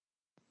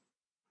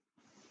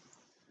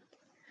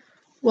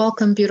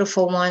Welcome,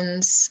 beautiful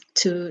ones,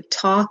 to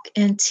Talk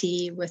and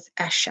Tea with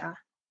Esha.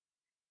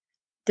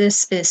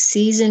 This is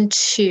season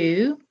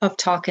 2 of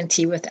Talk and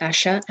Tea with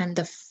Esha and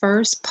the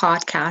first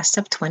podcast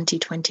of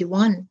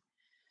 2021.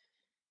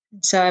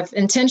 So I've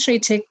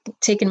intentionally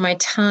taken my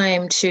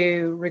time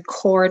to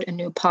record a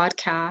new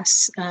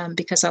podcast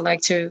because I like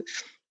to,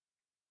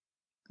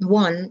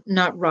 one,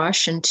 not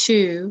rush, and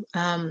two,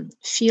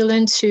 feel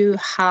into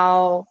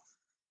how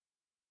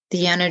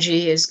the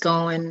energy is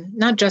going,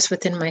 not just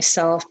within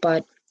myself,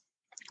 but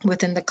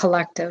within the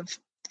collective.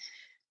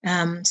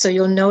 So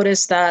you'll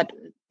notice that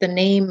the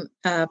name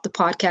of the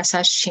podcast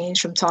has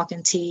changed from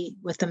Talking Tea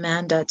with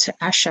Amanda to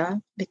Esha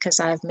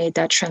because I've made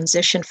that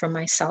transition for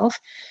myself.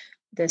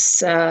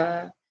 This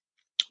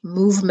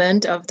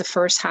movement of the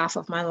first half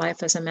of my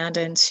life as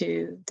Amanda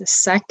into the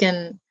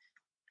second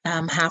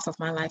half of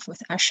my life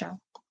with Esha.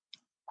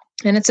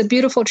 And it's a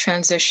beautiful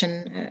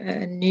transition,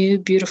 a new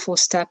beautiful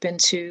step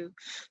into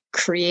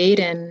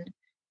creating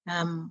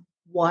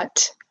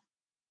what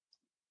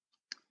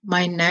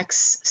my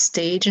next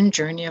stage and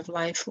journey of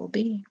life will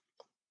be.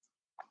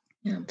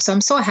 So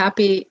I'm so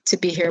happy to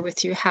be here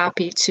with you,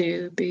 happy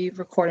to be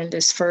recording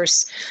this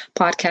first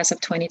podcast of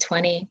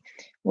 2020,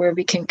 where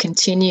we can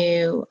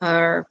continue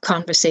our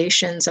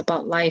conversations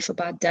about life,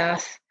 about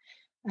death,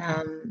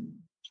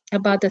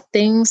 about the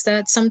things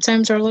that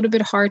sometimes are a little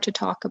bit hard to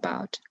talk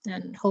about,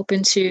 and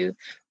hoping to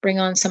bring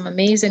on some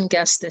amazing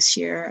guests this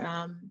year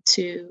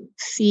to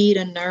feed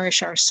and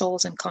nourish our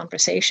souls in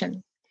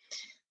conversation.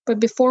 But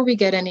before we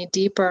get any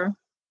deeper,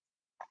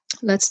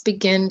 let's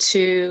begin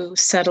to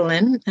settle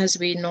in as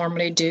we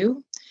normally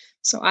do.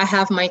 So I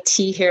have my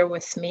tea here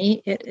with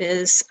me. It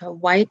is a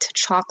white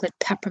chocolate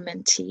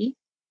peppermint tea,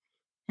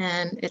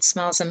 and it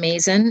smells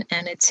amazing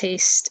and it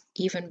tastes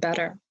even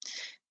better.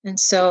 And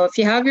so if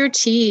you have your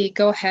tea,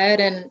 go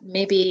ahead and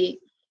maybe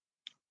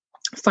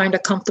find a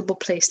comfortable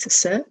place to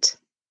sit,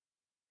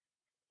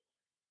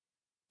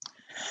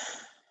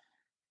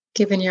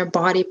 giving your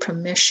body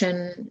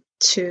permission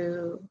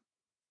to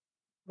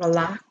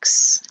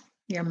relax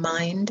your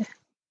mind,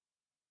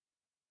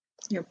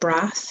 your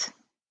breath.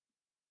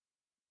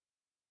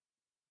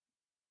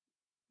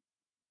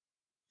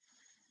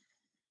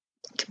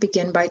 You can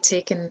begin by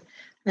taking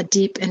a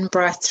deep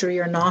in-breath through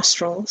your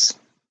nostrils.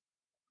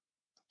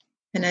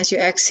 And as you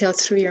exhale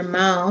through your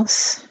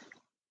mouth,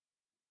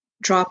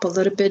 drop a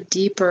little bit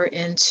deeper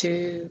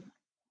into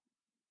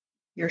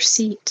your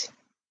seat.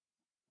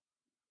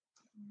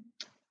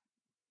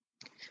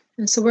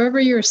 And so wherever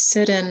you're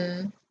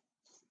sitting,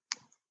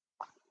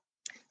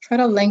 try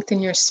to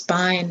lengthen your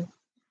spine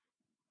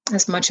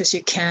as much as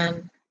you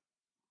can.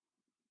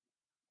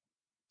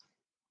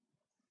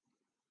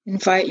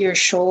 Invite your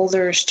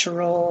shoulders to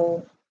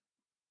roll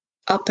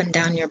up and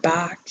down your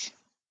back.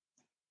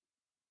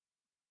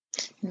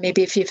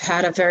 Maybe if you've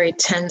had a very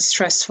tense,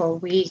 stressful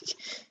week,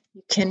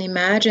 you can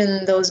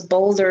imagine those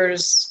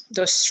boulders,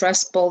 those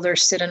stress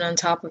boulders sitting on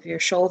top of your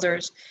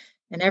shoulders.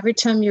 And every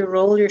time you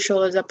roll your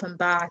shoulders up and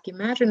back,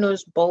 imagine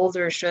those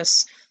boulders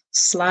just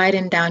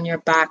sliding down your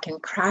back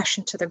and crash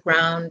into the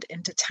ground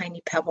into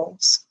tiny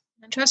pebbles.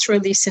 And just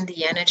releasing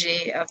the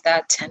energy of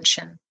that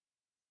tension.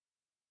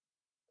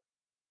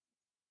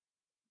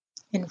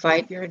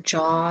 Invite your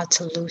jaw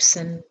to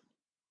loosen.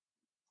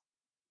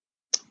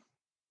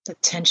 The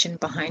tension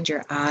behind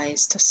your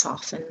eyes to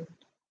soften.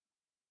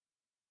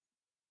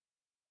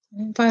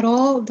 Invite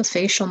all the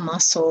facial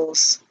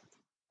muscles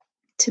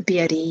to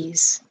be at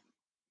ease.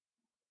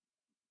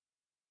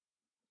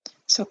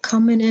 So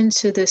coming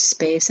into this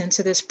space,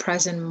 into this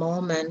present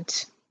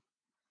moment,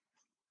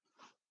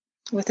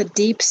 with a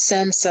deep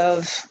sense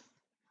of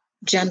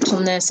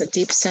gentleness, a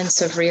deep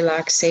sense of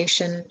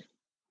relaxation,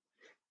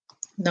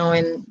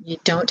 knowing you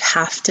don't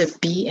have to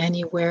be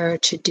anywhere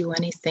to do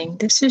anything.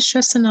 This is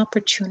just an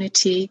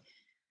opportunity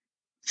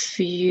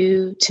for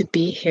you to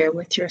be here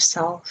with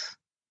yourself,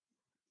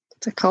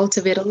 to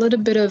cultivate a little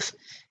bit of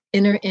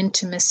inner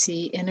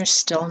intimacy, inner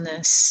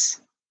stillness.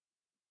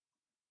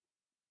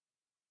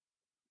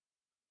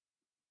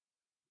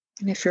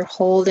 And if you're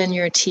holding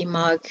your tea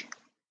mug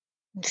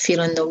and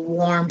feeling the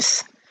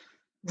warmth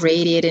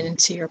radiating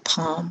into your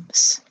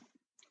palms,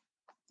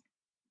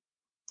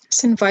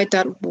 just invite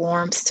that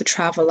warmth to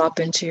travel up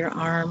into your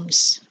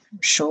arms,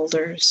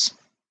 shoulders.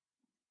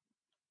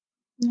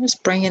 And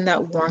just bringing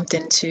that warmth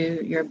into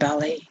your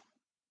belly.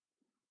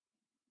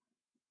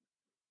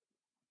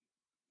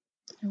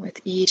 And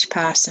with each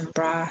passing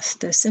breath,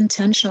 this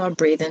intentional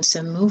breathing,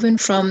 so moving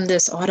from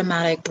this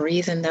automatic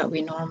breathing that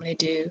we normally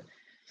do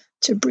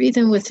to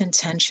breathing with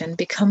intention,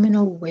 becoming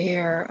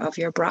aware of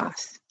your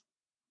breath.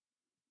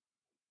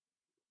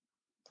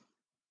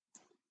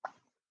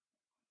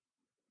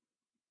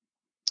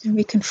 And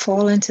we can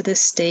fall into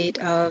this state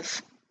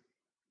of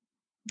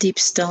deep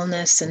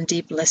stillness and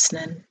deep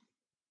listening.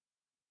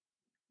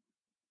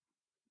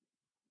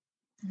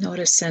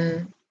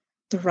 Noticing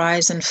the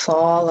rise and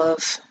fall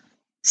of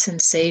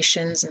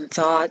sensations and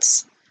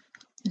thoughts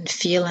and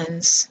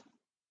feelings,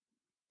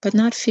 but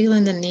not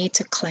feeling the need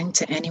to cling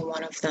to any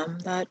one of them.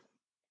 That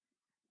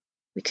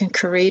we can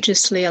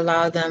courageously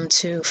allow them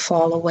to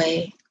fall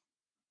away,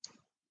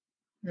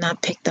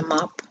 not pick them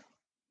up,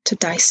 to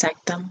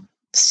dissect them,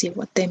 see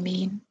what they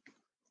mean.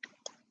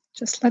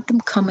 Just let them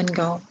come and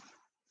go.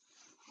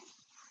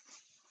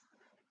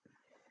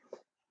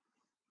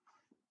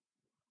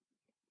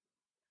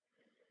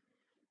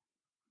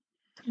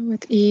 And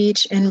with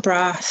each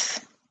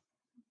in-breath,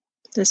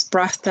 this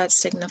breath that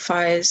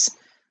signifies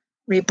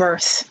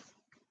rebirth,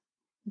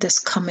 this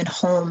coming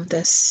home,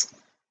 this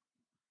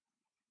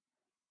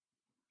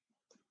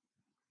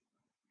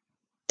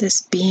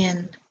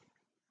being,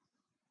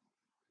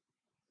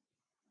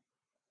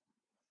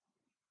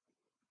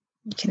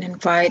 you can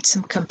invite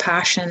some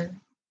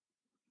compassion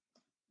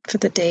for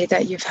the day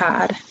that you've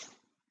had,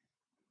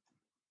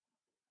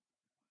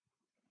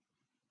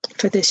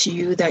 for this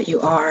you that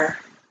you are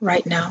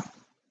right now.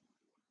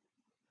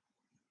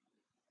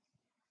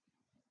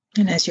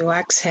 And as you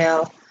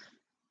exhale,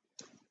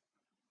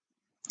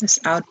 this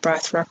out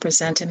breath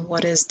representing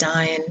what is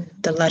dying,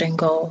 the letting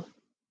go.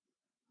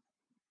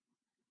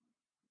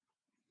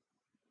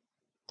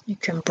 You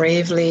can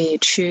bravely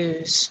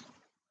choose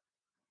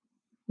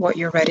what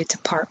you're ready to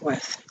part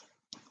with.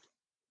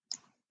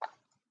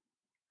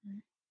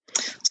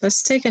 So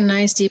let's take a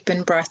nice deep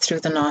in breath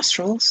through the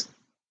nostrils.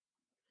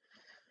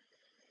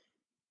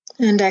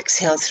 And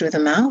exhale through the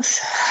mouth.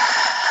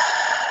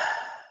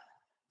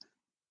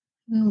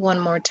 And one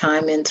more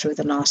time in through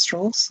the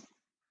nostrils.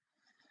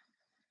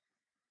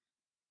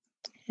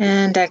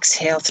 And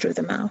exhale through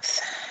the mouth.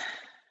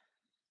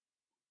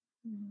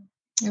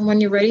 And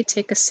when you're ready,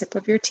 take a sip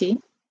of your tea.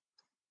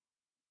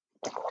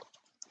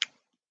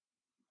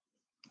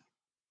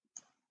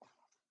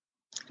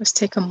 Just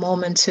take a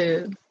moment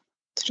to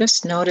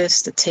just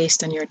notice the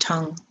taste on your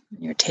tongue,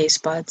 your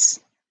taste buds,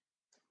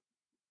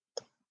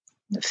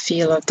 the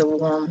feel of the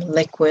warm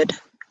liquid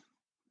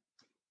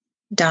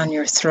down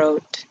your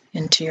throat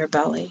into your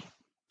belly.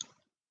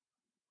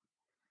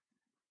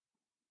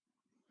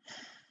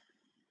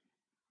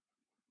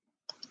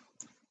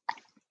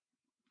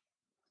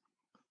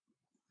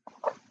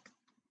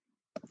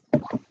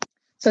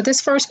 So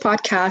this first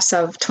podcast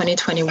of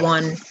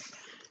 2021,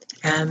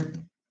 a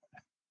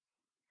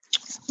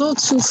little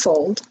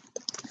twofold.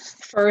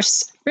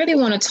 First, really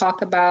want to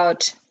talk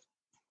about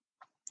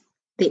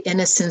the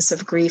innocence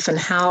of grief and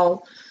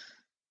how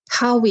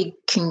we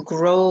can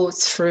grow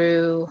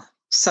through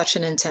such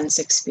an intense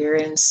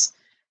experience,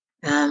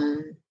 how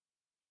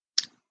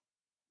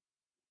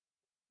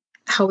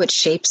it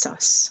shapes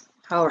us,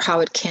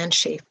 how it can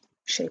shape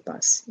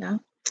us, yeah.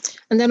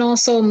 And then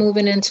also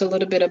moving into a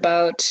little bit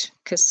about,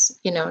 because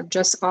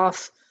just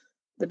off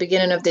the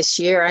beginning of this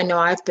year, I know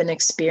I've been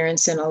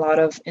experiencing a lot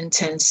of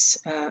intense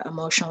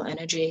emotional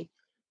energy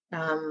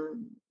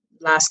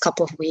last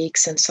couple of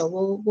weeks, and so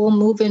we'll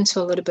move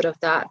into a little bit of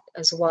that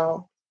as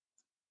well.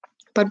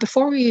 But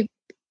before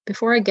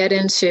I get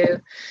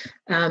into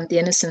the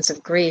innocence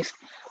of grief,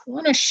 I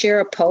want to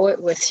share a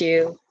poet with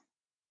you,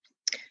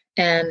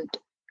 and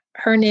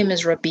her name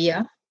is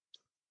Rabia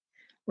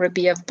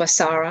of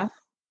Basara,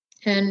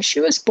 and she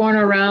was born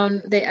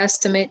around, they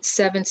estimate,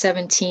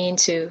 717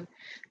 to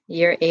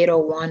year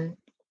 801.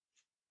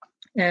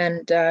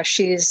 And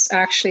she's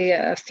actually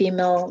a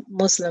female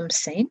Muslim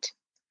saint.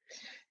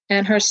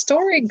 And her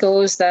story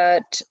goes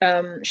that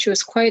she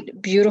was quite a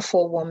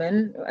beautiful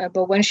woman,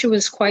 but when she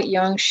was quite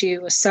young, she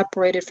was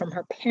separated from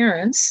her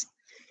parents.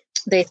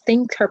 They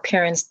think her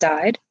parents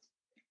died,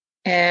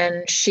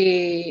 and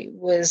she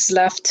was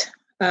left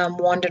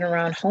wandering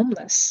around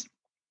homeless.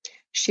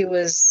 She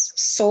was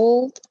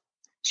stolen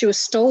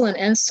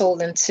and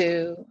sold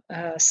into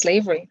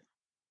slavery.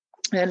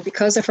 And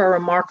because of her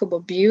remarkable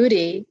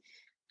beauty,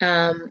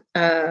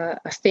 a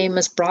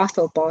famous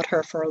brothel bought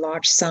her for a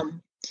large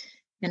sum.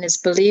 And it's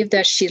believed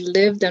that she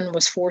lived and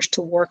was forced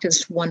to work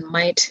as one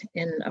might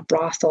in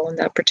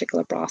that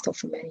particular brothel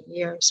for many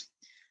years.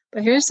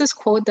 But here's this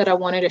quote that I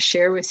wanted to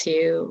share with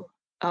you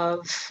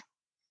of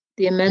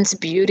the immense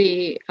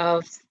beauty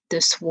of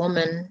this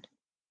woman,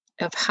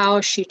 of how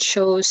she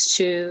chose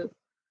to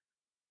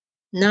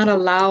not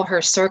allow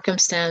her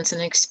circumstance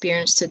and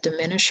experience to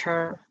diminish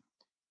her,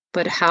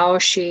 but how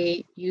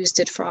she used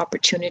it for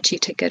opportunity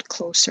to get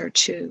closer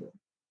to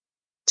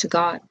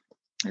God.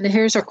 And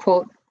here's her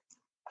quote.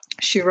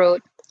 She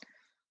wrote,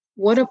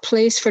 "What a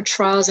place for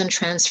trials and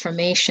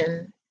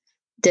transformation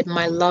did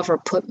my lover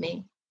put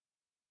me.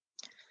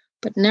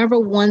 But never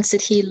once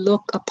did he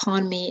look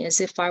upon me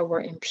as if I were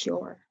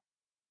impure.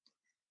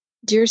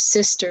 Dear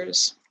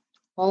sisters,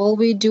 all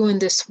we do in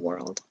this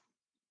world,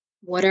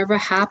 whatever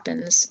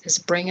happens, is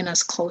bringing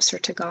us closer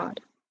to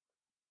God."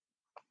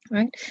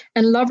 Right?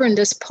 And lover in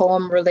this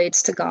poem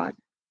relates to God.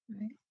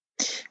 Right?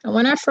 And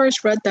when I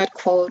first read that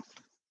quote,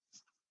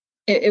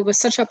 it was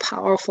such a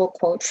powerful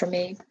quote for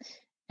me.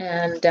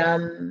 And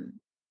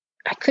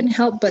I couldn't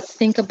help but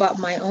think about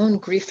my own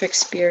grief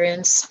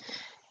experience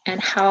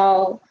and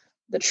how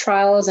the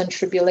trials and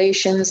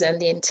tribulations and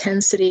the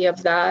intensity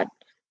of that,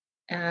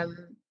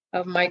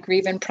 of my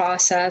grieving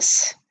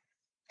process,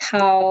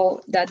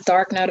 how that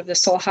dark night of the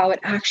soul, how it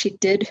actually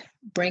did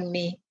bring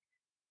me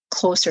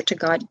closer to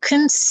God. You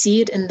couldn't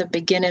see it in the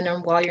beginning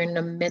and while you're in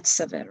the midst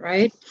of it,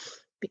 right?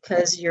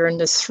 Because you're in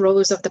the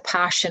throes of the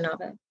passion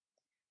of it.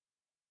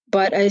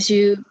 But as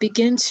things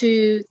begin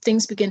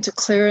to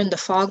clear and the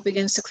fog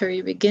begins to clear,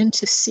 you begin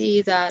to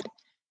see that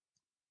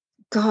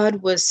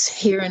God was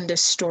here in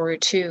this story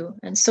too.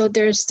 And so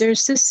there's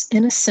this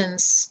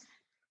innocence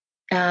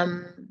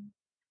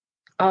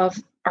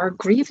of our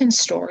grieving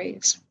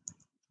stories,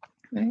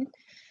 right?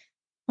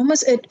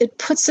 Almost it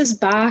puts us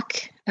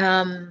back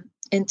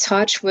in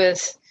touch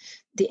with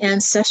the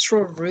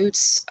ancestral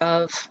roots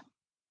of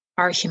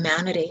our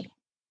humanity.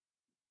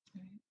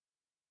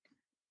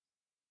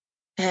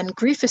 And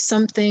grief is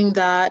something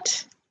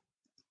that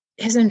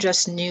isn't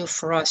just new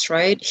for us,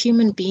 right?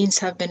 Human beings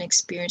have been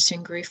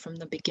experiencing grief from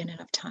the beginning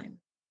of time.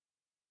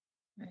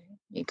 Right?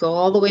 You go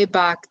all the way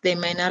back, they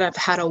may not have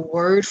had a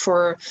word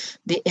for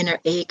the inner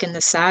ache and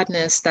the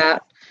sadness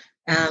that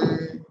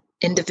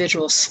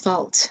individuals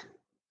felt.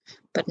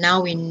 But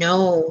now we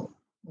know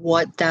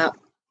what that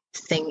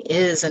thing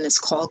is, and it's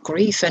called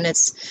grief, and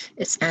it's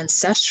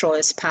ancestral,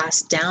 it's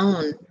passed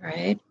down,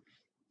 right?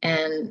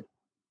 And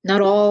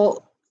not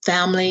all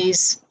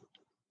families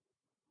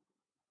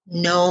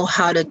know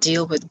how to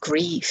deal with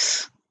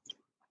grief.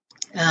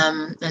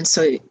 And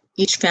so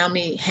each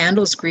family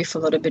handles grief a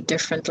little bit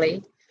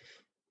differently,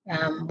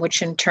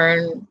 which in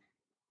turn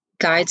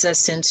guides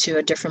us into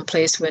a different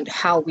place with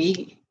how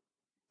we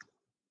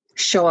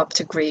show up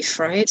to grief,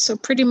 right? So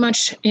pretty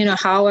much,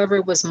 however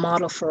it was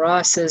modeled for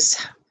us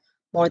is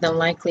more than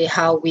likely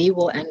how we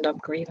will end up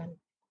grieving.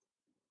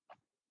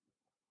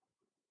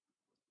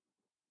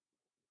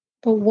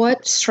 But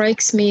what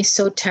strikes me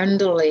so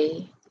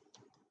tenderly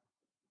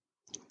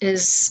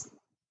is,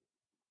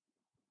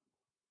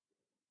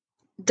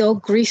 though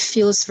grief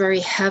feels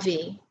very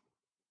heavy,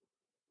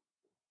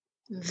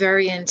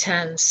 very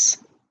intense,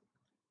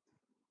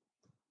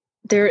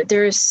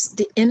 there's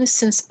the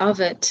innocence of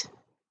it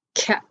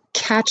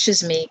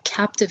catches me,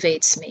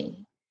 captivates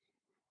me,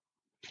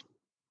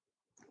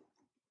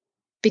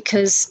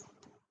 because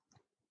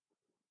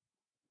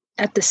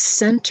at the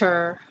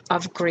center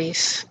of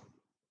grief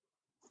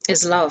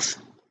is love,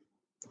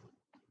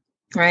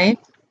 right?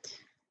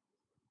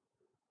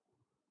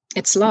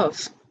 It's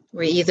love.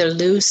 We either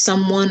lose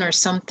someone or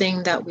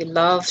something that we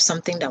love,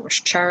 something that was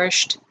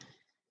cherished,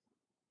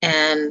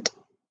 and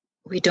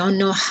we don't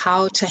know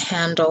how to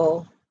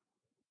handle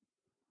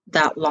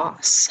that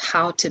loss,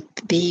 how to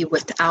be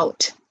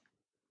without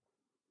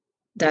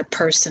that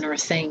person or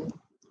thing.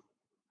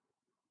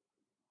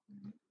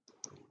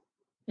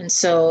 And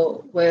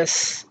so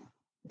with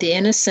the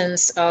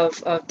innocence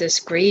of this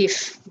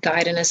grief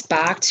guiding us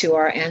back to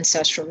our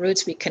ancestral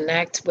roots, we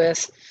connect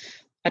with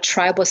a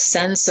tribal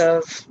sense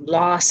of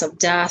loss, of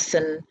death,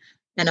 and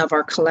of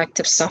our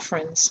collective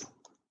sufferings.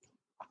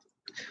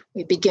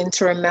 We begin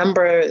to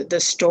remember the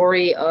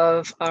story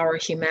of our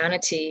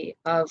humanity,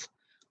 of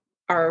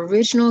our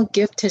original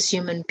gift as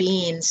human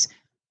beings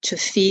to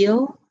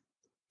feel,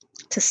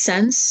 to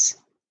sense,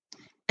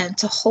 and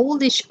to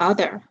hold each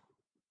other,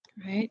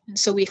 right? And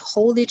so we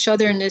hold each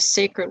other in this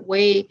sacred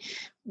way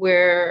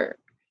where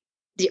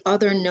the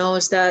other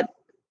knows that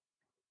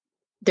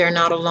they're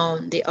not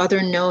alone. The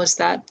other knows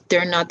that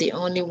they're not the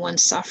only one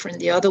suffering.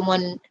 The other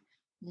one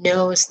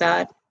knows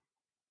that,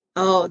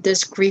 oh,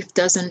 this grief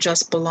doesn't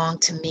just belong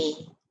to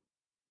me.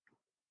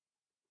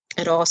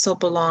 It also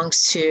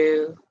belongs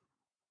to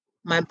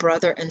my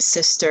brother and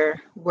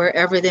sister,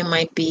 wherever they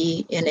might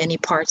be in any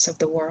parts of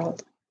the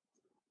world.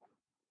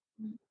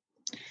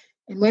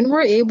 And when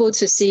we're able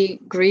to see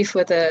grief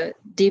with a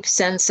deep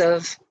sense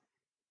of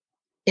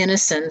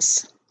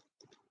innocence,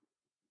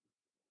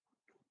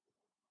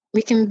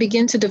 we can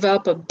begin to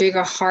develop a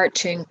bigger heart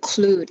to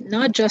include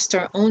not just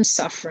our own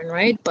suffering,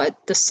 right, but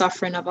the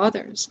suffering of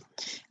others.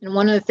 And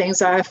one of the things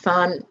that I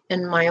found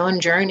in my own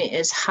journey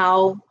is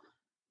how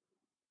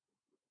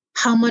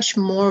much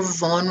more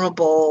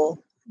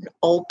vulnerable,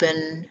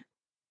 open,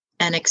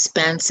 and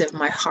expansive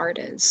my heart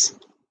is.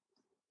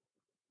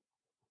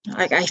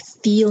 Like, I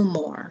feel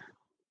more.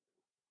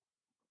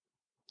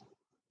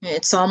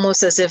 It's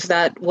almost as if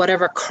that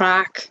whatever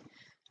crack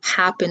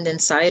happened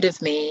inside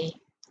of me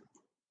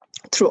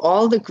through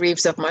all the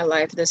griefs of my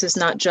life. This is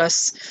not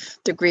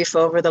just the grief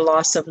over the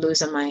loss of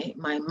losing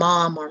my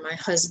mom or my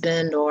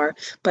husband,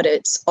 but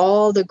it's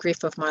all the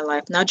grief of my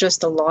life, not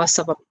just the loss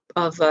of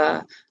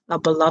a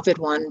beloved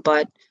one,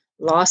 but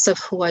loss of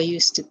who I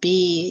used to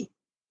be,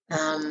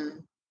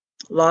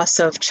 loss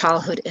of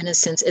childhood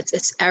innocence.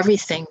 It's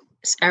everything.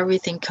 It's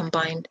everything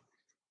combined.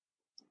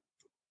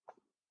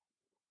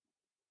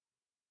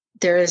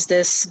 There is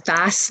this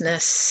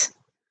vastness,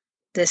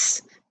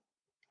 this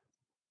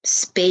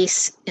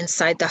space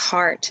inside the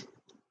heart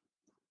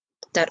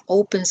that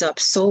opens up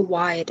so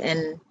wide,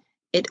 and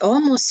it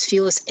almost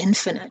feels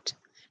infinite.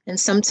 And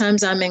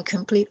sometimes I'm in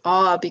complete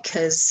awe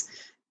because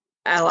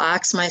I'll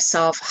ask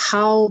myself,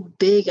 how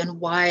big and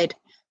wide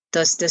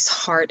does this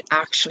heart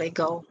actually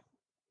go?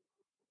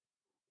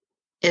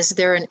 Is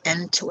there an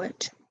end to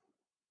it?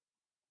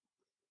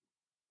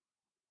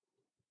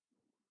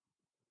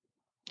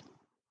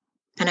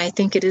 And I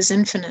think it is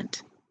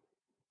infinite.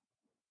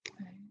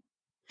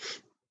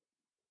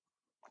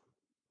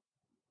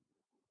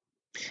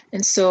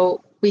 And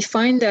so we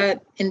find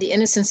that in the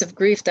innocence of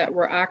grief that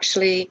we're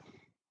actually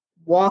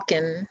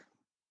walking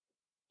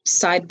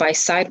side by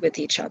side with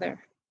each other,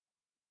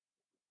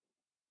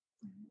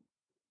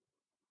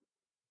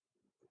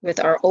 with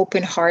our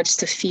open hearts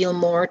to feel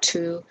more,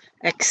 to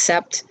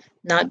accept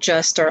not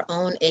just our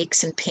own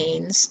aches and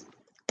pains,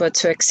 but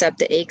to accept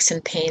the aches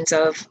and pains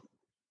of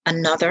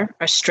another,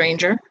 a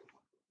stranger,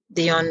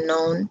 the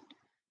unknown.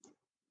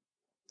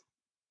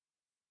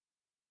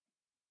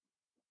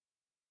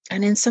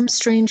 And in some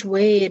strange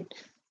way,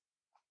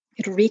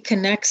 it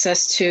reconnects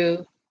us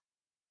to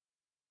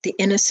the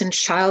innocent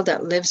child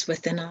that lives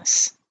within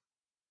us.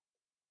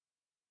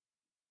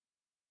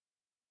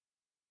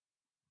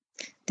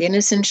 The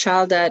innocent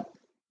child that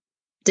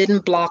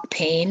didn't block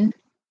pain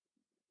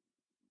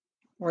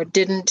or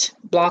didn't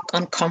block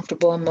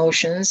uncomfortable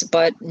emotions,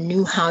 but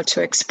knew how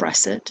to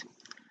express it.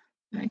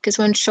 Because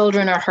when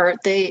children are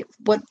hurt, the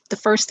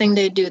first thing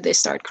they do, they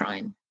start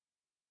crying.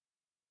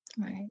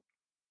 Right?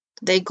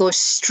 They go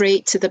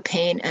straight to the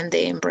pain and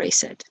they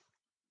embrace it.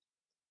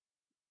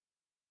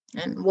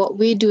 And what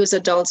we do as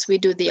adults, we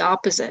do the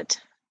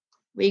opposite.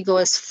 We go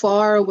as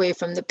far away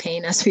from the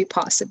pain as we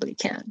possibly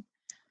can,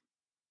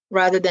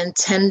 rather than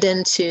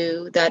tending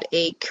to that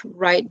ache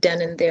right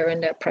then and there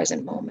in that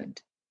present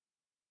moment.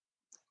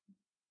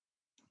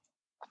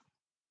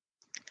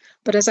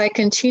 But as I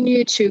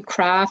continue to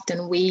craft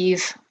and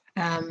weave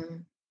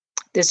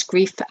this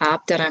grief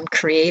app that I'm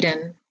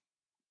creating,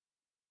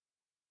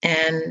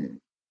 and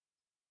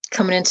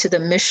coming into the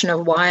mission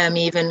of why I'm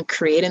even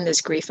creating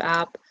this grief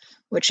app,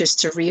 which is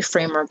to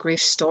reframe our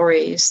grief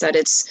stories, that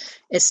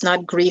it's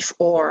not grief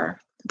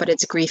or, but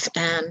it's grief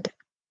and.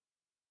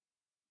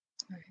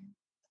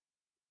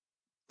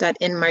 That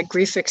in my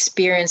grief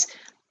experience,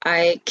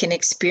 I can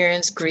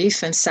experience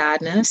grief and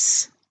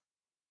sadness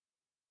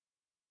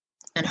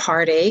and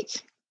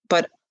heartache,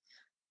 but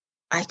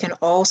I can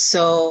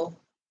also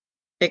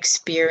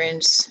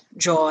experience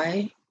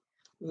joy.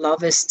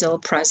 Love is still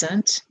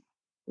present,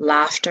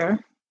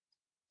 laughter,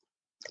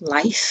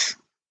 life.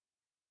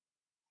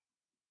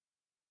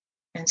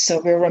 And so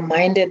we're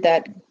reminded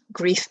that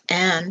grief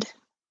and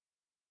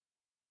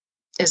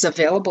is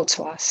available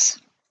to us.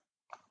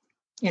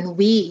 And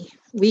we,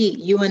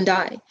 you and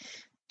I,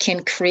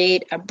 can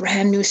create a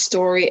brand new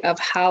story of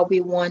how we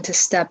want to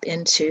step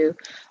into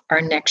our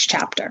next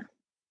chapter.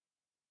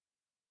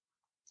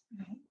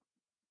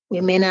 We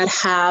may not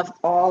have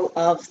all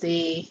of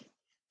the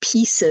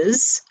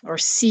pieces or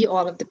see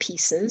all of the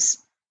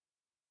pieces,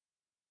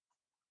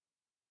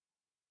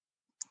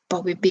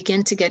 but we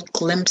begin to get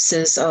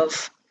glimpses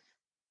of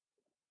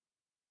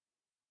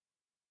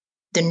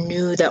the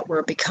new that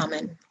we're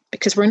becoming,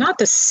 because we're not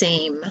the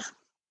same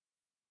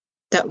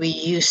that we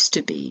used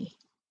to be.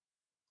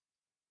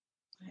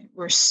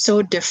 We're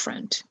so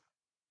different.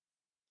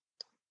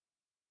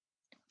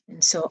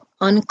 And so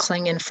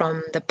unclinging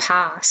from the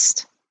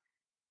past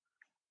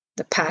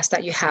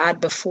that you had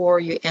before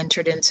you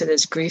entered into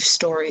this grief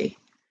story,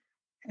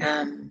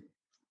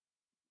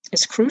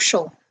 is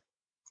crucial,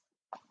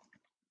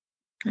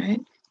 right?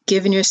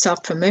 Giving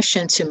yourself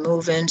permission to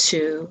move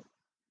into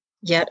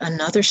yet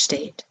another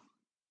state.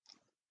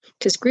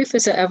 Because grief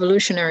is an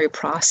evolutionary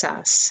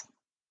process.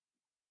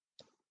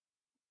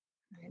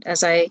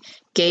 As I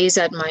gaze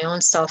at my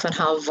own self and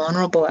how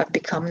vulnerable I've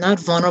become,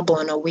 not vulnerable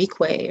in a weak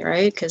way,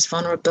 right? Because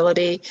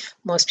vulnerability,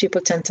 most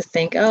people tend to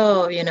think,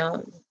 oh,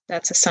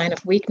 that's a sign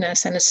of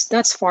weakness. And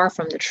that's far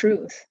from the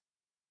truth.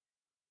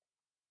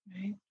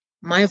 Right?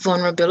 My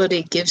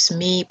vulnerability gives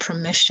me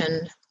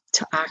permission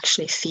to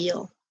actually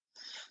feel,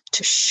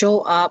 to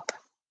show up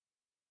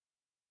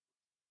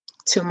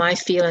to my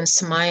feelings,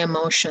 to my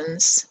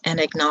emotions, and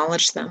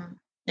acknowledge them,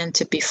 and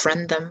to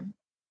befriend them,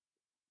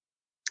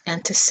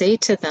 and to say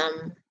to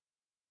them,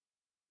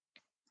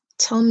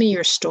 tell me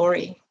your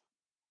story.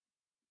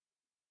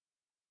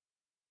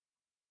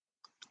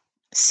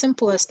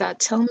 Simple as that.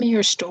 Tell me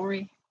your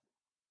story.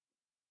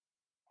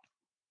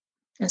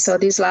 And so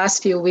these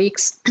last few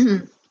weeks,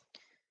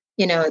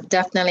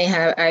 definitely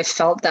I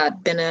felt that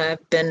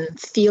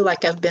feel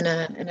like I've been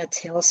in a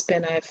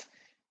tailspin. I've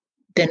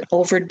been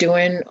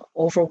overdoing,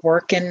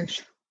 overworking,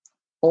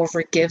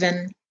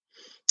 overgiving.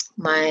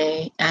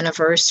 My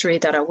anniversary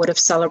that I would have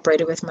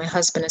celebrated with my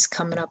husband is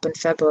coming up on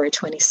February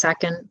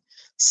 22nd.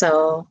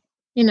 So,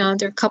 there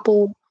are a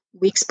couple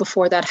weeks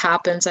before that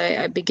happens,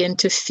 I begin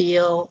to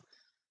feel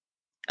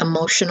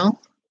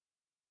emotional.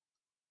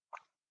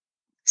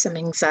 Some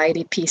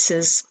anxiety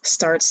pieces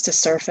starts to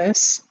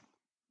surface.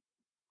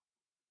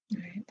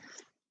 Right.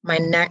 My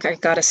neck, I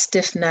got a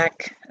stiff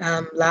neck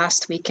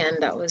last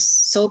weekend. That was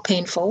so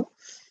painful,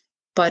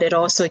 but it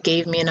also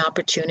gave me an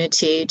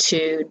opportunity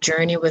to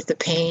journey with the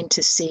pain,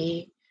 to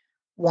see,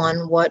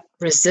 one, what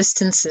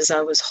resistances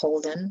I was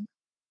holding,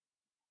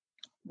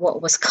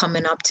 what was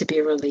coming up to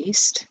be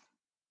released.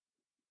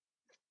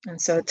 And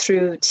so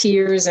through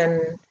tears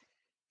and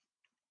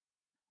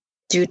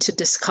due to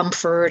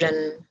discomfort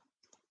and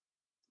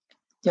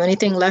The only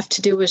thing left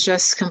to do was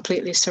just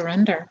completely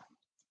surrender.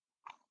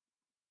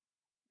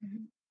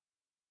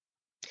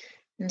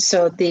 And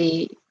so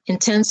the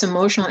intense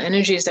emotional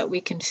energies that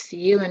we can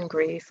feel in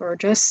grief, or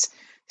just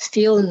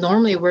feel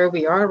normally where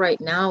we are right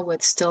now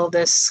with still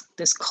this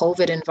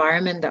COVID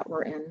environment that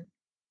we're in,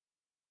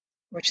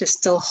 which is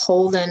still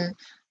holding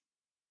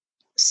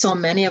so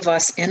many of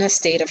us in a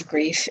state of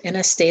grief, in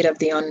a state of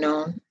the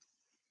unknown.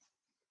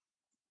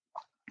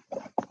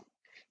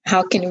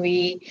 How can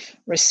we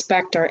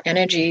respect our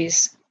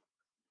energies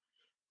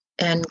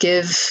and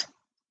give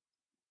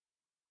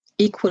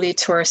equally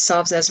to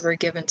ourselves as we're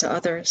given to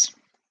others?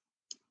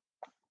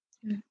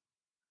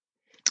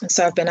 And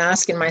so I've been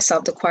asking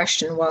myself the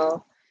question,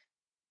 well,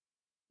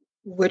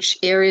 which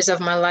areas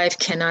of my life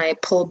can I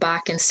pull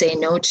back and say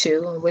no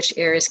to? And which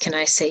areas can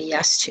I say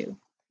yes to?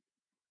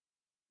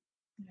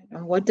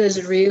 And what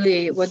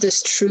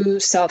does true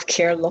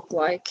self-care look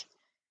like?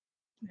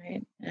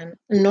 Right. And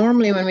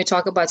normally when we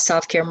talk about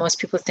self-care, most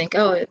people think,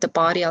 oh, the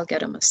body, I'll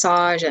get a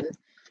massage and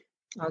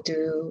I'll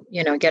do,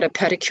 get a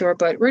pedicure.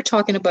 But we're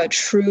talking about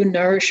true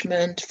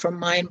nourishment for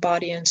mind,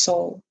 body, and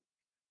soul.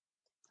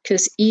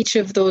 Because each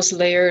of those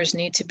layers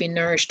need to be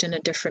nourished in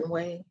a different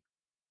way.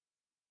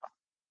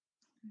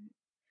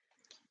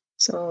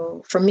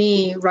 So for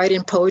me,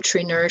 writing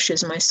poetry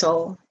nourishes my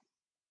soul.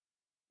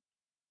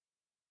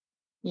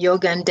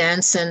 Yoga and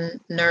dancing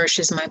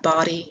nourishes my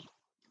body.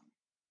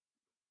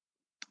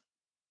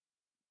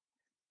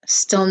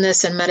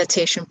 Stillness and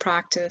meditation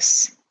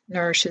practice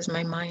nourishes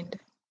my mind.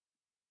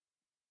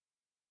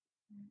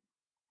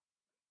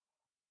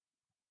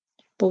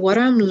 But what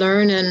I'm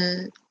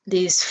learning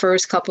these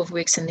first couple of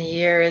weeks in the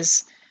year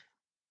is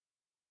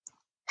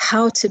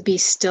how to be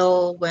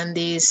still when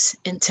these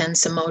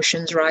intense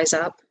emotions rise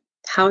up,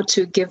 how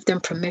to give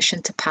them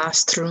permission to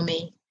pass through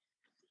me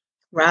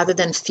rather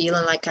than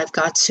feeling like I've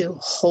got to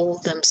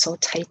hold them so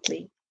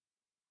tightly.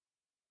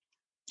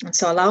 And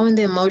so allowing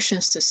the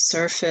emotions to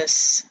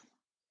surface,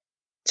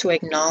 to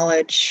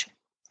acknowledge.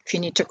 If you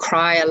need to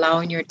cry,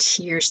 allowing your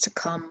tears to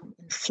come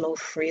and flow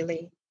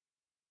freely.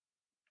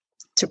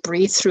 To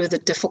breathe through the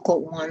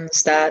difficult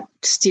ones that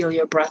steal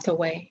your breath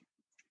away.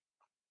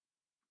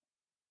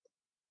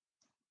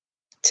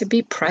 To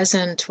be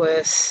present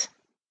with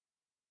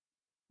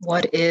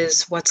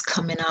what's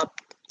coming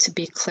up, to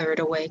be cleared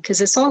away.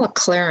 Because it's all a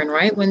clearing,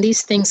 right? When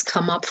these things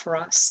come up for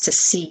us to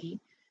see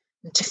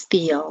and to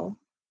feel,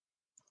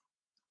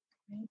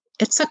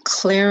 it's a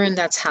clearing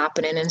that's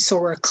happening. And so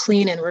we're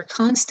cleaning, we're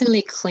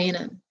constantly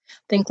cleaning.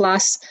 I think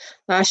last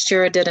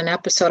year I did a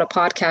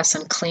podcast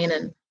on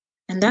cleaning.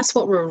 And that's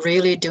what we're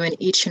really doing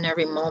each and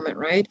every moment,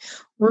 right?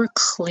 We're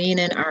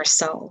cleaning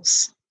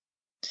ourselves.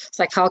 It's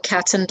like how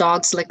cats and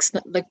dogs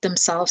lick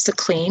themselves to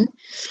clean.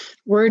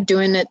 We're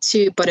doing it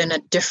too, but in a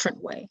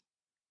different way.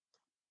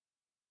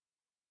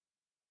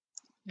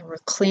 And we're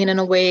cleaning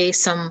away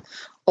some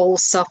old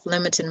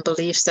self-limiting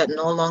beliefs that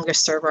no longer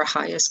serve our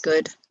highest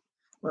good.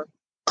 We're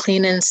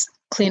cleaning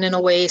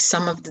away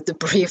some of the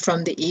debris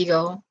from the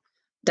ego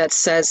that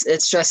says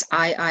it's just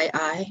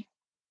I,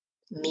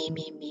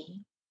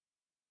 me.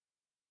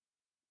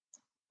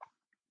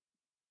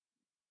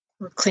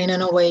 We're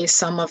cleaning away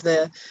some of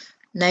the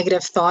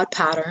negative thought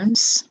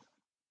patterns,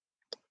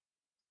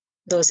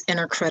 those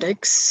inner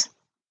critics.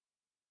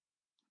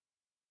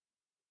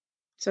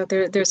 So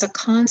there's a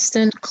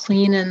constant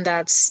cleaning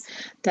that's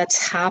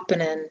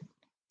happening.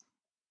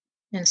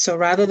 And so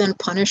rather than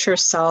punish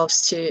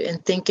ourselves in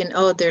thinking,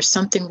 oh, there's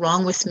something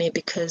wrong with me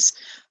because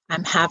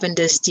I'm having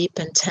this deep,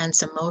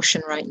 intense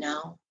emotion right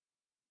now.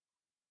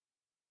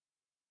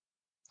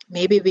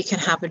 Maybe we can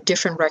have a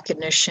different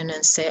recognition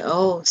and say,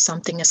 oh,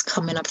 something is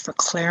coming up for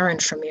clearing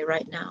for me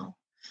right now.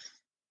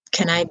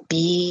 Can I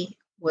be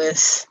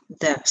with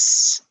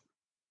this?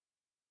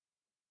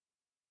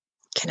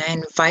 Can I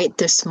invite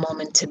this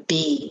moment to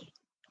be?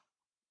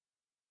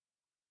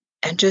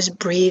 And just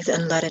breathe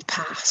and let it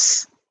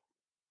pass.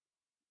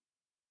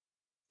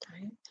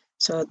 Right?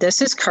 So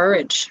this is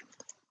courage,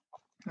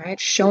 right?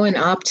 Showing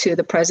up to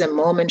the present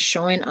moment,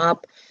 showing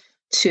up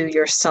to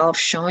yourself,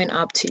 showing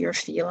up to your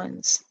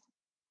feelings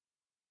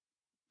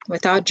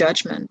without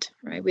judgment,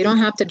 right? We don't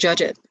have to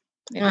judge it.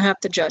 We don't have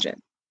to judge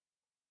it.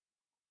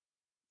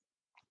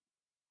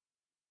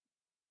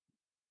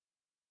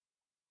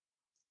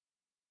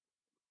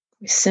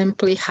 We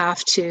simply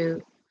have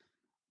to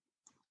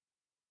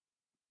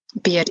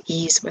be at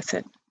ease with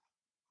it.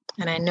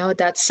 And I know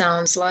that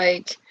sounds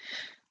like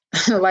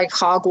like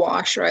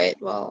hogwash, right?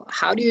 Well,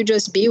 how do you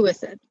just be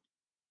with it?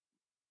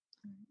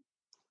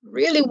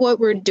 Really what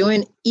we're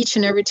doing each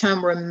and every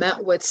time we're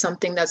met with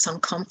something that's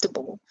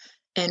uncomfortable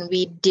and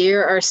we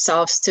dare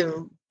ourselves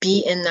to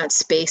be in that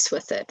space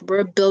with it,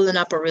 we're building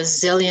up a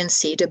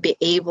resiliency to be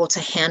able to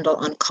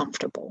handle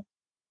uncomfortable.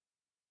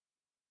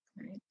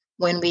 Right?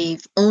 When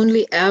we've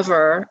only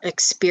ever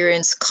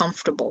experienced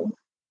comfortable,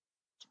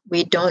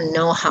 we don't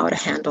know how to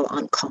handle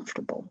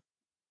uncomfortable.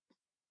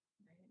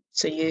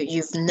 So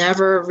you've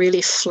never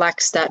really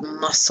flexed that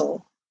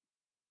muscle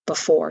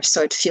before,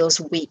 so it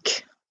feels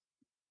weak.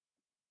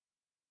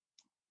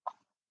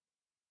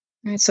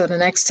 Right? So the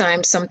next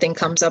time something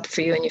comes up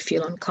for you and you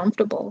feel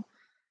uncomfortable,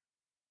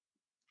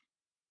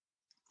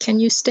 can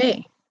you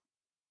stay?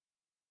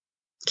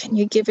 Can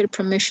you give it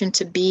permission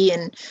to be?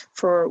 And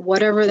for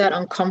whatever that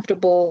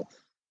uncomfortable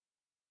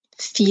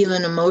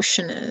feeling,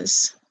 emotion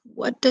is,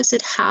 what does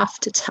it have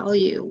to tell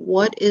you?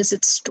 What is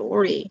its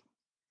story?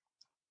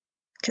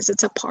 Because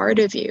it's a part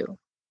of you.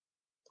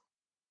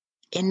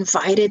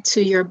 Invite it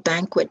to your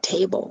banquet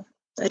table.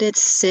 Let it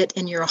sit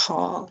in your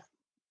hall.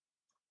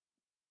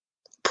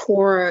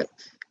 Pour a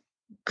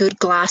good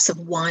glass of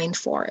wine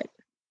for it.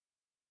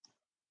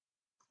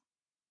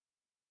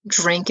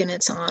 Drink in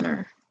its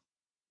honor.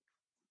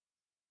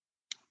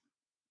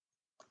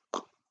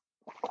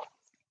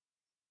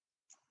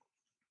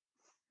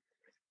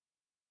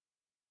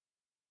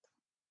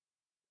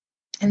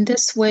 And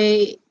this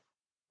way,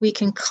 we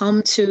can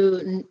come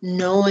to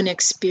know and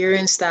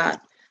experience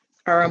that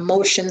our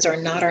emotions are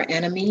not our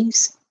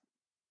enemies,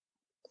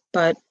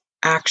 but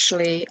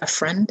actually a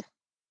friend.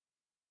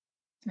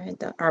 Right?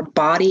 That our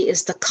body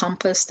is the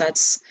compass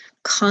that's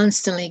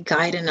constantly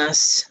guiding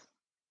us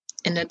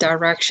in the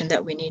direction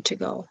that we need to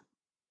go.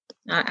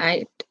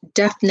 I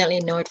definitely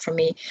know it for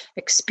me.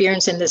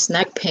 Experiencing this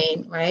neck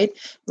pain, right,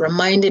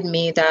 reminded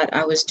me that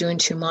I was doing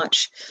too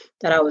much,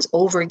 that I was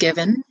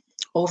overgiving,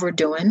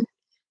 overdoing,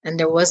 and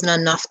there wasn't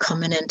enough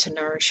coming in to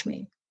nourish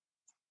me.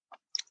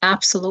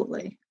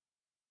 Absolutely.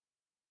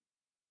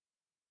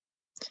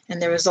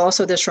 And there was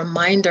also this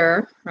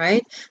reminder,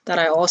 right, that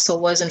I also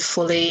wasn't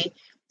fully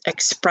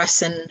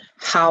expressing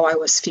how I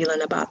was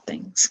feeling about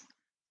things,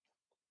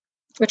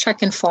 which I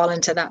can fall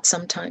into that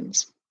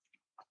sometimes.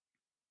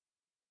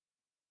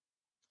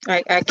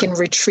 I can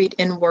retreat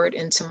inward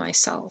into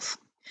myself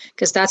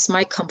because that's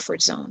my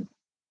comfort zone.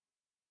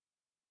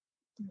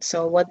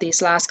 So what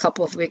these last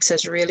couple of weeks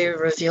has really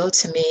revealed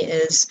to me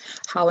is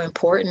how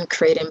important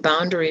creating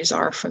boundaries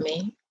are for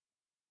me,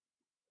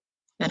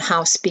 and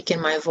how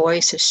speaking my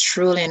voice is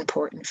truly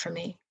important for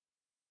me,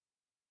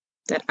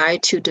 that I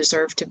too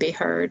deserve to be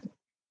heard.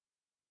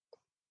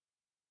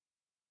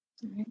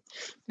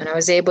 And I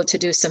was able to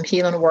do some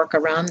healing work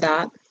around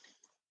that.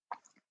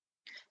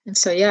 And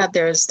so, yeah,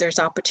 there's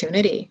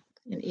opportunity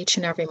in each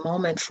and every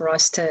moment for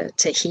us to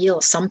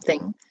heal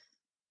something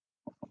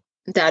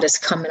that is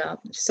coming up.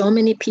 So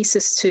many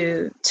pieces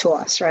to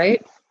us,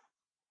 right?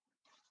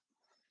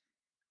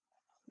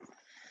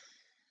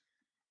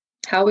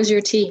 How was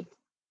your tea?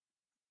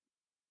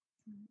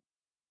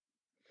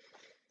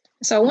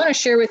 So I want to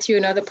share with you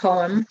another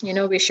poem. You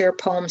know, we share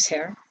poems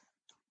here.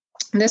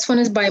 And this one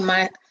is by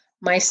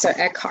Meister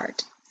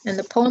Eckhart. And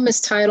the poem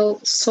is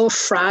titled So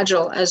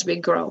Fragile as We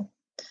Grow.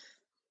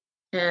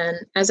 And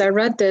as I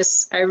read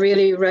this, it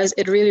really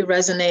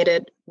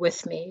resonated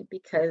with me,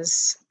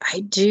 because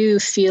I do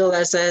feel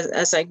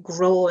as I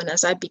grow and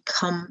as I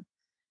become,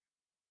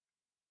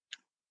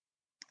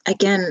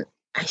 again,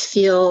 I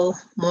feel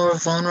more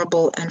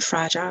vulnerable and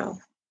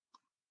fragile.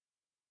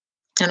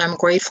 And I'm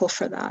grateful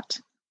for that.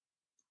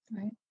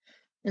 Right?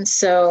 And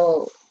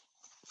so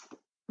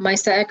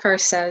Meister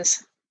Eckhart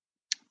says,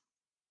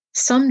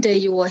 someday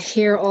you will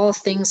hear all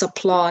things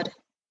applaud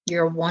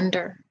your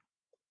wonder.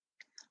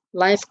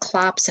 Life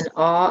claps in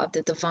awe of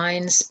the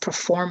divine's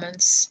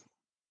performance.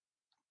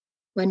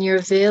 When your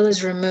veil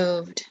is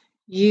removed,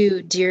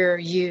 you, dear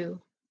you,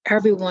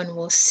 everyone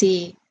will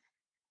see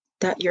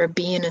that your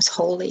being is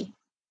holy.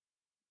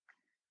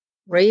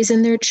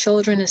 Raising their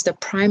children is the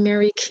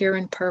primary care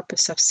and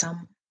purpose of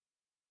some.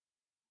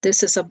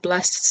 This is a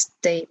blessed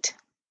state,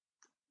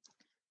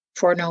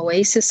 for an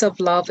oasis of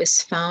love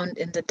is found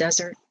in the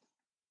desert.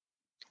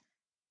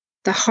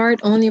 The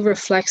heart only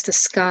reflects the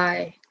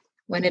sky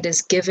when it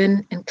is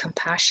given and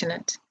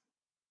compassionate.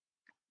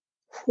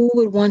 Who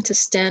would want to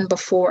stand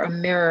before a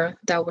mirror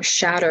that was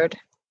shattered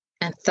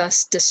and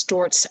thus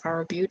distorts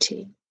our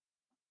beauty?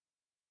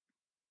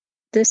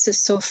 This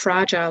is so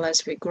fragile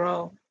as we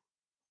grow.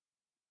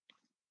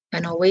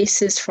 An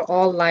oasis for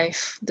all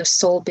life the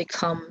soul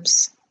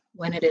becomes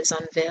when it is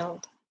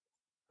unveiled.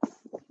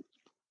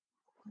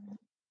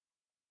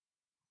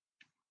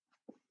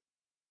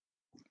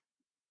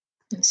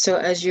 And so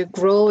as you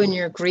grow in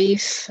your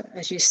grief,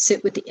 as you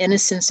sit with the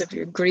innocence of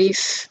your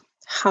grief,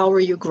 how are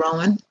you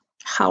growing?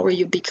 How are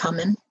you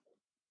becoming?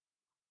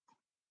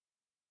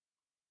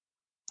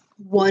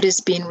 What is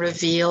being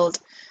revealed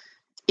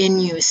in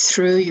you,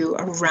 through you,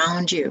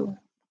 around you?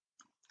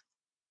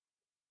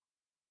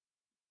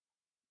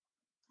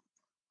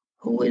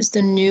 Who is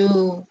the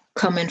new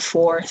coming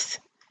forth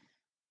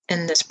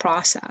in this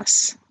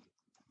process?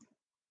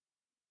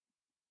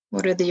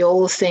 What are the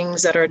old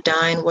things that are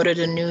dying? What are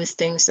the new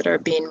things that are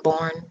being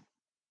born?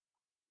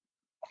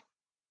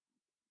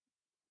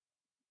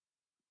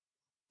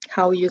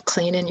 How are you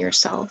cleaning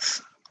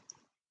yourself?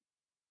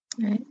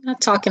 Right? Not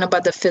talking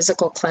about the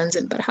physical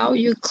cleansing, but how are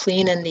you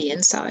cleaning the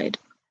inside?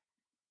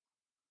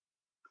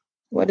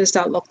 What does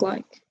that look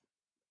like?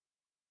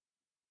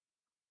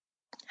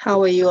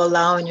 How are you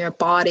allowing your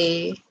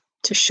body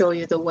to show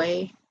you the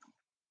way?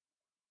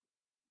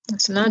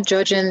 So not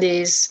judging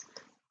these,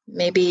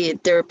 maybe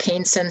there are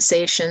pain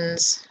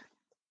sensations,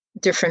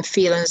 different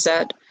feelings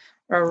that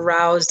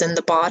aroused in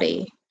the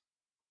body.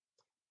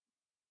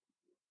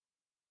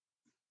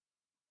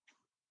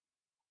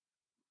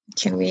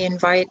 Can we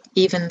invite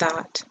even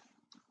that?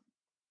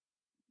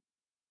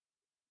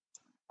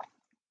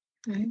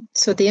 Right?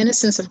 So the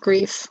innocence of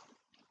grief,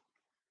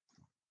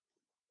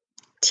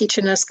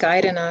 teaching us,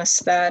 guiding us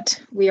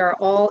that we are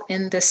all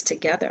in this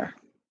together.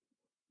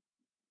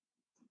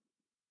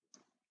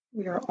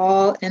 We are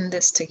all in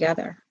this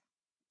together.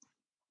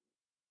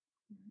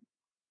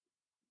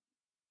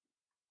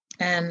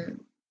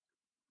 And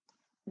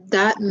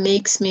that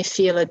makes me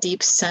feel a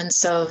deep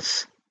sense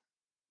of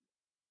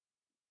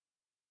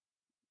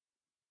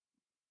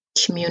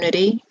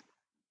community,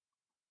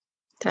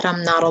 that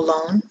I'm not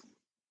alone.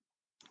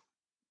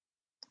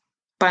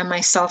 By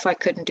myself, I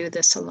couldn't do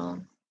this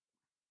alone.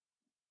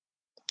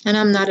 And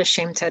I'm not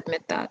ashamed to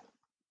admit that.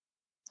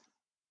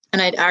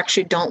 And I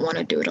actually don't want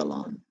to do it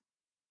alone.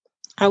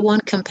 I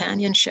want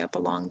companionship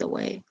along the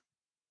way.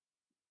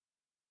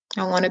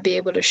 I want to be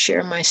able to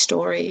share my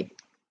story,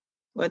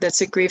 whether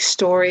it's a grief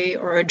story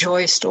or a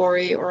joy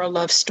story or a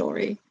love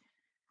story.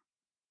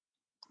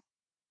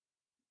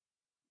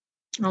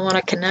 I want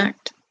to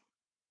connect.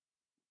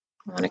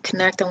 I want to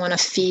connect. I want to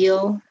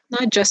feel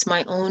not just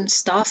my own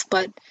stuff,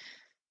 but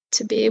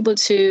to be able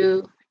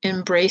to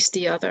embrace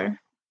the other.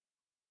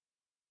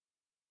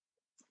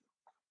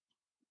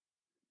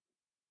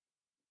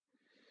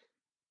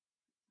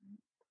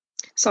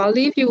 So I'll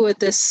leave you with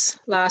this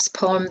last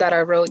poem that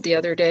I wrote the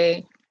other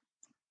day.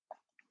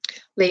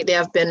 Lately,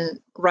 I've been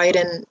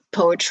writing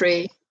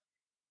poetry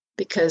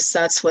because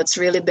that's what's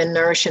really been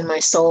nourishing my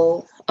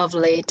soul of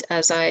late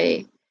as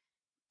I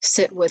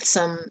sit with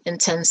some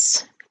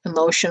intense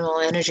emotional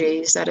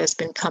energies that has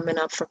been coming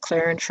up for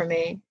clearing for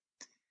me.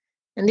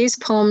 And these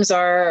poems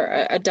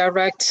are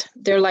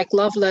they're like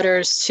love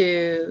letters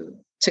to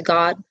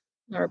God,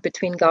 or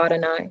between God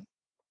and I.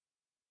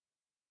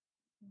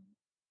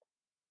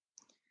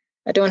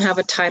 I don't have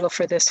a title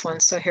for this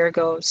one, so here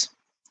goes.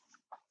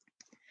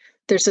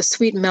 There's a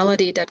sweet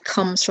melody that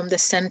comes from the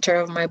center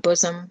of my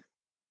bosom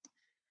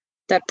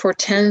that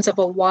portends of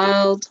a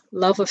wild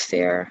love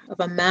affair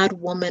of a mad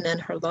woman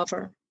and her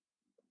lover.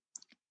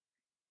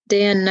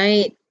 Day and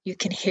night, you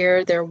can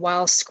hear their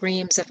wild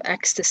screams of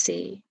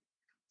ecstasy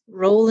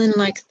rolling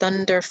like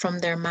thunder from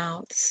their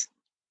mouths.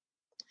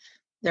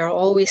 They're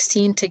always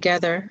seen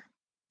together,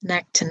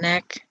 neck to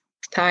neck,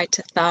 thigh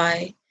to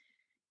thigh,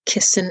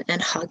 kissing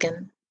and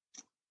hugging,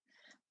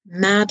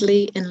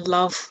 madly in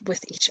love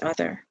with each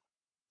other.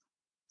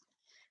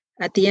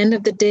 At the end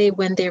of the day,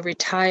 when they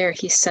retire,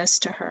 he says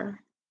to her,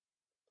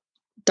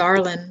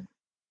 "Darling,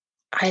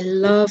 I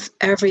love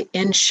every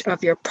inch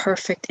of your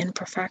perfect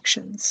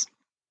imperfections."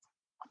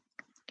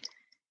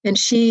 And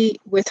she,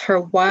 with her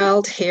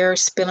wild hair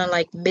spilling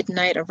like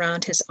midnight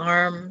around his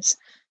arms,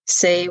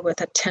 say with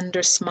a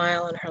tender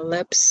smile on her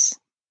lips,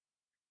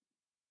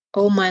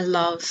 "Oh, my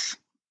love,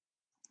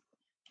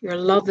 your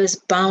love is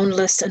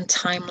boundless and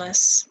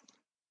timeless,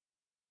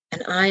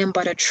 and I am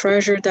but a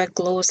treasure that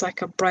glows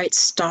like a bright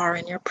star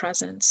in your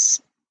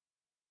presence.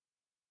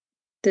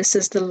 This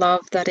is the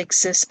love that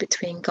exists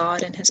between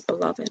God and his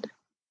beloved."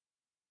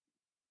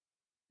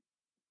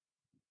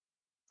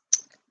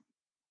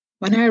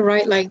 When I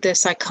write like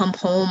this, I come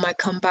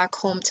back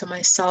home to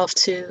myself,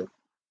 to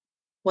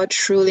what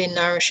truly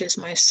nourishes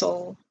my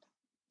soul,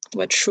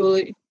 what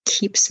truly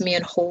keeps me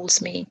and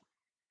holds me.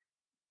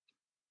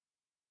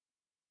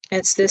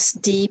 It's this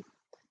deep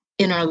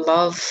inner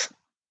love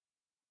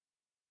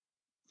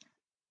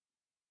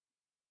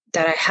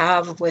that I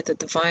have with the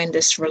divine,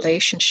 this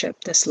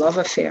relationship, this love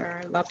affair.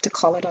 I love to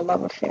call it a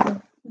love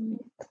affair.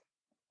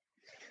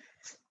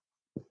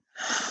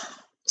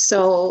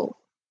 So,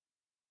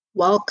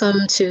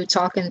 welcome to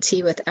Talking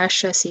Tea with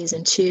Esha,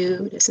 Season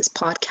 2. This is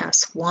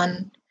Podcast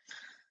 1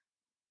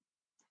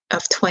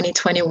 of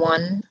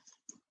 2021.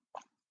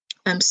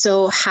 I'm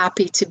so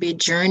happy to be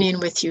journeying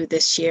with you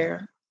this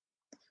year.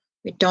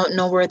 We don't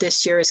know where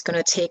this year is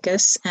going to take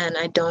us, and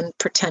I don't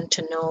pretend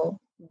to know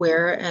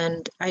where,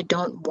 and I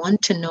don't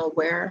want to know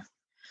where.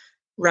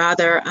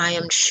 Rather, I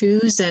am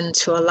choosing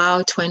to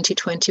allow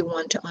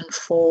 2021 to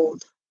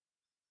unfold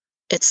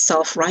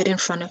itself right in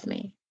front of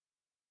me,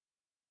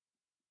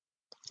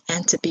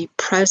 and to be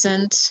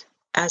present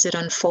as it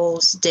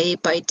unfolds day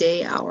by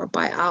day, hour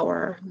by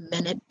hour,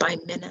 minute by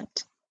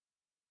minute.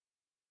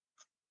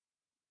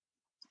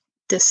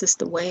 This is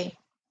the way.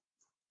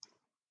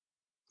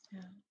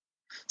 Yeah.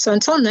 So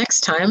until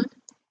next time,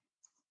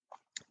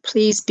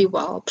 please be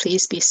well,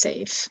 please be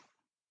safe.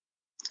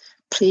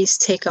 Please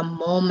take a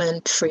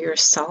moment for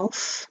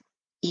yourself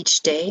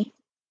each day.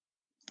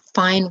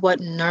 Find what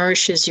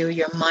nourishes you,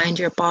 your mind,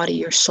 your body,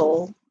 your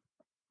soul,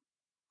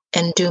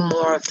 and do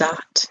more of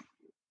that.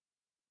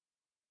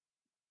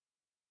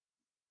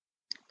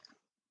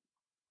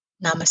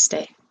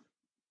 Namaste.